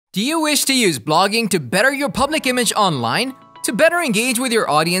Do you wish to use blogging to better your public image online? To better engage with your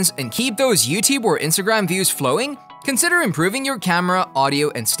audience and keep those YouTube or Instagram views flowing? Consider improving your camera, audio,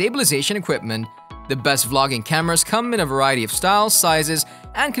 and stabilization equipment. The best vlogging cameras come in a variety of styles, sizes,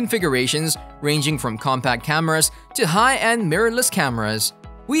 and configurations, ranging from compact cameras to high-end mirrorless cameras.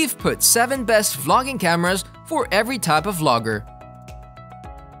 We've put 7 best vlogging cameras for every type of vlogger.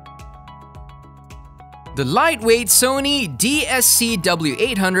 The lightweight Sony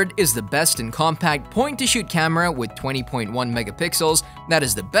DSC-W800 is the best in compact point-to-shoot camera with 20.1 megapixels that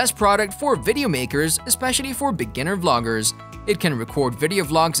is the best product for video makers, especially for beginner vloggers. It can record video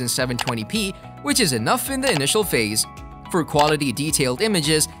vlogs in 720p, which is enough in the initial phase. For quality detailed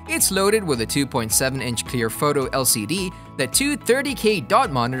images, it's loaded with a 2.7-inch clear photo LCD, the 230K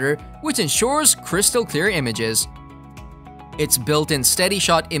dot monitor, which ensures crystal clear images. Its built-in steady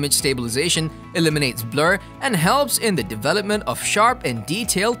shot image stabilization eliminates blur and helps in the development of sharp and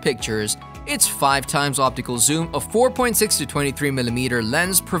detailed pictures. Its 5x optical zoom of 4.6 to 23mm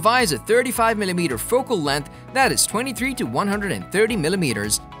lens provides a 35mm focal length that is 23 to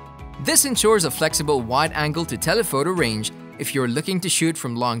 130mm. This ensures a flexible wide-angle to telephoto range. If you're looking to shoot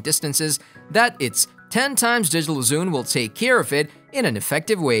from long distances, that its 10x digital zoom will take care of it in an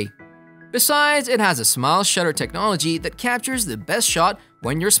effective way. Besides, it has a smile shutter technology that captures the best shot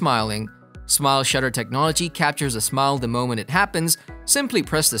when you're smiling. Smile shutter technology captures a smile the moment it happens. Simply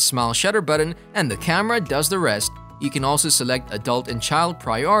press the smile shutter button and the camera does the rest. You can also select adult and child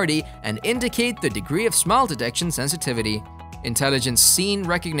priority and indicate the degree of smile detection sensitivity. Intelligent scene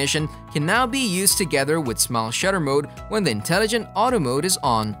recognition can now be used together with smile shutter mode when the intelligent auto mode is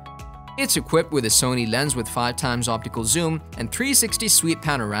on. It's equipped with a Sony lens with 5x optical zoom and 360 sweep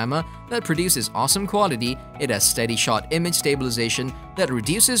panorama that produces awesome quality. It has steady shot image stabilization that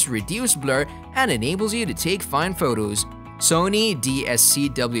reduces reduced blur and enables you to take fine photos. Sony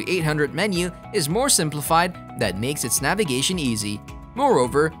DSC-W800 menu is more simplified that makes its navigation easy.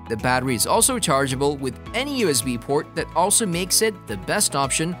 Moreover, the battery is also chargeable with any USB port that also makes it the best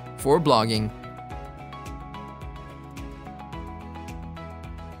option for blogging.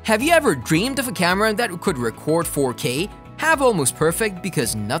 Have you ever dreamed of a camera that could record 4K? Have almost perfect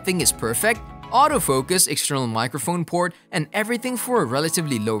because nothing is perfect? Autofocus, external microphone port, and everything for a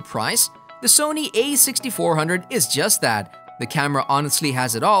relatively low price? The Sony a6400 is just that. The camera honestly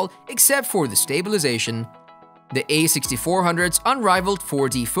has it all except for the stabilization. The a6400's unrivaled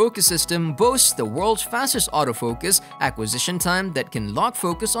 4D focus system boasts the world's fastest autofocus acquisition time that can lock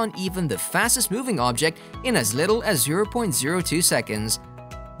focus on even the fastest moving object in as little as 0.02 seconds.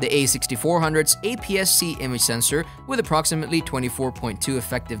 The a6400's APS-C image sensor with approximately 24.2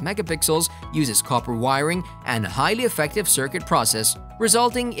 effective megapixels uses copper wiring and a highly effective circuit process,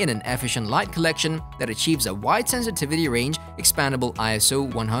 resulting in an efficient light collection that achieves a wide sensitivity range, expandable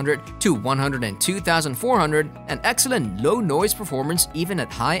ISO 100 to 102,400, and excellent low noise performance even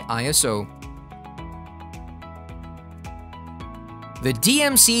at high ISO. The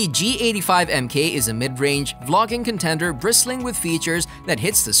DMC G85MK is a mid-range vlogging contender bristling with features that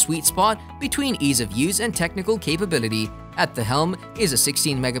hits the sweet spot between ease of use and technical capability. At the helm is a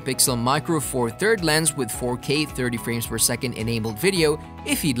 16-megapixel micro four third lens with 4K 30 frames per second enabled video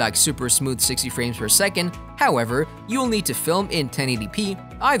if you'd like super smooth 60 frames per second. However, you'll need to film in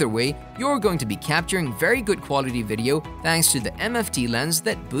 1080p. Either way, you're going to be capturing very good quality video thanks to the MFT lens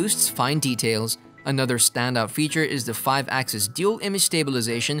that boosts fine details. Another standout feature is the 5-axis dual image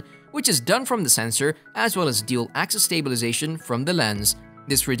stabilization, which is done from the sensor as well as dual axis stabilization from the lens.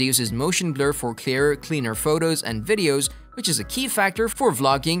 This reduces motion blur for clearer, cleaner photos and videos, which is a key factor for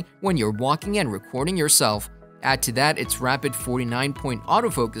vlogging when you're walking and recording yourself. Add to that its rapid 49-point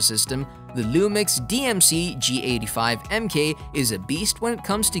autofocus system. The Lumix DMC G85MK is a beast when it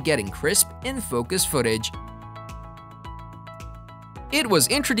comes to getting crisp in-focus footage. It was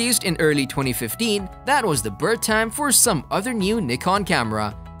introduced in early 2015. That was the birth time for some other new Nikon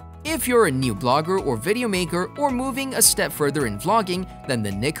camera. If you're a new blogger or video maker or moving a step further in vlogging, then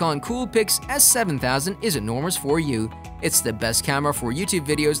the Nikon Coolpix S7000 is enormous for you. It's the best camera for YouTube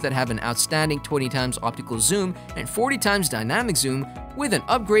videos that have an outstanding 20x optical zoom and 40x dynamic zoom with an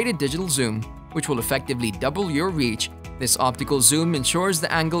upgraded digital zoom, which will effectively double your reach. This optical zoom ensures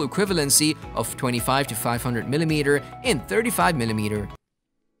the angle equivalency of 25 to 500mm in 35mm.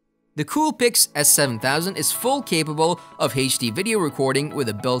 The Coolpix S7000 is full capable of HD video recording with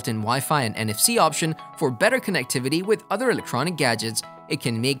a built-in Wi-Fi and NFC option for better connectivity with other electronic gadgets. It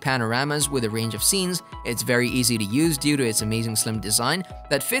can make panoramas with a range of scenes. It's very easy to use due to its amazing slim design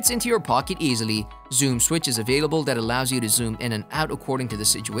that fits into your pocket easily. Zoom switch is available that allows you to zoom in and out according to the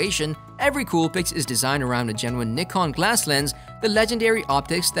situation. Every Coolpix is designed around a genuine Nikon glass lens, the legendary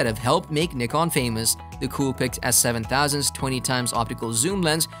optics that have helped make Nikon famous. The Coolpix S7000's 20x optical zoom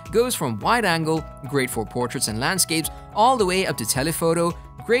lens goes from wide angle, great for portraits and landscapes, all the way up to telephoto,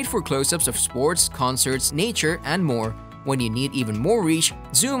 great for close-ups of sports, concerts, nature, and more. When you need even more reach,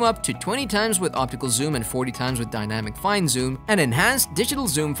 zoom up to 20x with optical zoom and 40x with dynamic fine zoom, an enhanced digital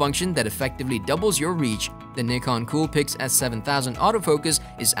zoom function that effectively doubles your reach. The Nikon Coolpix S7000 autofocus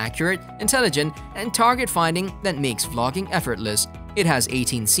is accurate, intelligent, and target-finding that makes vlogging effortless. It has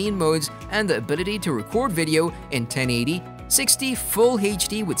 18 scene modes and the ability to record video in 1080, 60 Full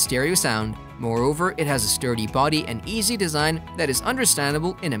HD with stereo sound. Moreover, it has a sturdy body and easy design that is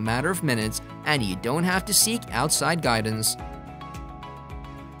understandable in a matter of minutes, and you don't have to seek outside guidance.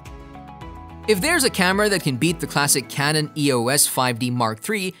 If there's a camera that can beat the classic Canon EOS 5D Mark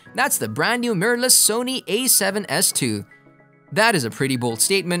III, that's the brand new mirrorless Sony a7S II. That is a pretty bold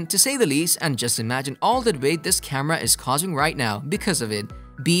statement, to say the least, and just imagine all the debate this camera is causing right now because of it.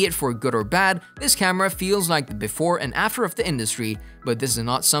 Be it for good or bad, this camera feels like the before and after of the industry, but this is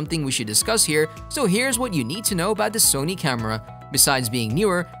not something we should discuss here, so here's what you need to know about the Sony camera. Besides being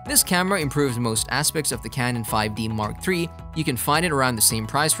newer, this camera improves most aspects of the Canon 5D Mark III. You can find it around the same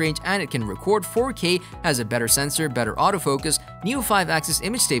price range, and it can record 4K, has a better sensor, better autofocus, new 5-axis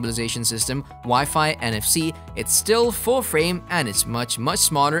image stabilization system, Wi-Fi, NFC. It's still full frame, and it's much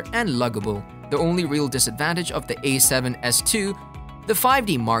smaller and luggable. The only real disadvantage of the a7S II, the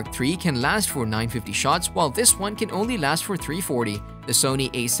 5D Mark III can last for 950 shots, while this one can only last for 340. The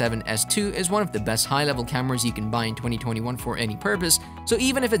Sony a7S II is one of the best high-level cameras you can buy in 2021 for any purpose, so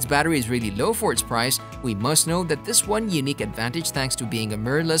even if its battery is really low for its price, we must know that this one unique advantage thanks to being a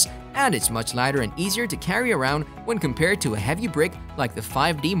mirrorless, and it's much lighter and easier to carry around when compared to a heavy brick like the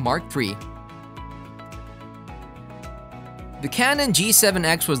 5D Mark III. The Canon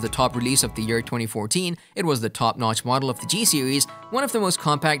G7X was the top release of the year 2014. It was the top-notch model of the G series, one of the most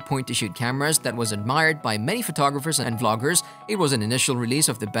compact point-to-shoot cameras that was admired by many photographers and vloggers. It was an initial release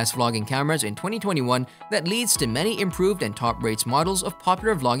of the best vlogging cameras in 2021 that leads to many improved and top-rates models of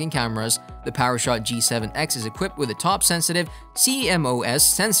popular vlogging cameras. The PowerShot G7X is equipped with a top-sensitive CMOS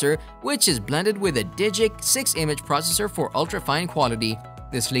sensor, which is blended with a Digic 6-image processor for ultra-fine quality.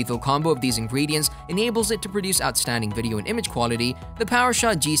 This lethal combo of these ingredients enables it to produce outstanding video and image quality. The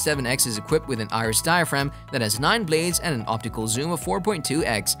PowerShot G7X is equipped with an iris diaphragm that has 9 blades and an optical zoom of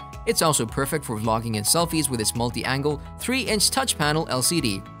 4.2x. It's also perfect for vlogging and selfies with its multi-angle 3-inch touch panel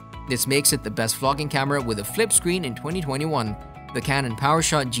LCD. This makes it the best vlogging camera with a flip screen in 2021. The Canon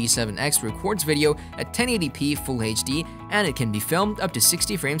PowerShot G7X records video at 1080p Full HD, and it can be filmed up to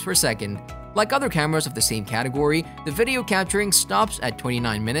 60 frames per second. Like other cameras of the same category, the video capturing stops at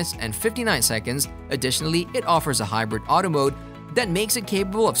 29 minutes and 59 seconds. Additionally, it offers a hybrid auto mode that makes it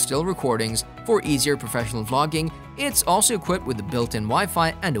capable of still recordings. For easier professional vlogging, it's also equipped with a built-in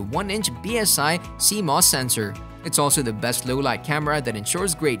Wi-Fi and a 1-inch BSI CMOS sensor. It's also the best low-light camera that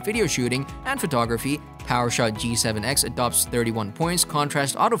ensures great video shooting and photography. PowerShot G7X adopts 31 points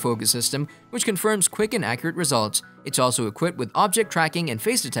contrast autofocus system, which confirms quick and accurate results. It's also equipped with object tracking and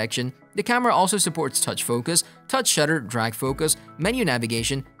face detection. The camera also supports touch focus, touch shutter, drag focus, menu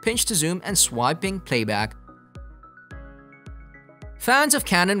navigation, pinch to zoom, and swiping playback. Fans of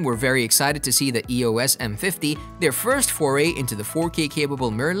Canon were very excited to see the EOS M50, their first foray into the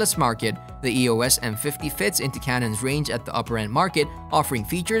 4K-capable mirrorless market. The EOS M50 fits into Canon's range at the upper-end market, offering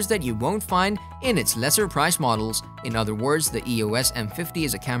features that you won't find in its lesser-priced models. In other words, the EOS M50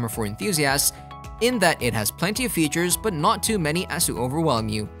 is a camera for enthusiasts, in that it has plenty of features but not too many as to overwhelm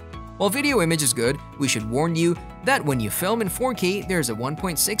you. While video image is good, we should warn you that when you film in 4K, there's a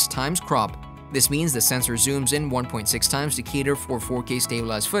 1.6 times crop. This means the sensor zooms in 1.6 times to cater for 4K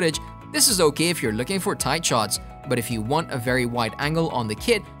stabilized footage. This is okay if you're looking for tight shots, but if you want a very wide angle on the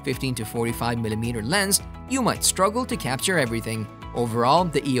kit 15 to 45mm lens, you might struggle to capture everything. Overall,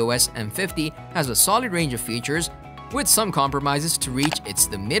 the EOS M50 has a solid range of features, with some compromises to reach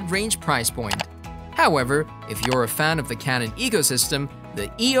the mid-range price point. However, if you're a fan of the Canon ecosystem,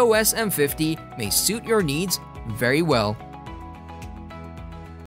 the EOS M50 may suit your needs very well.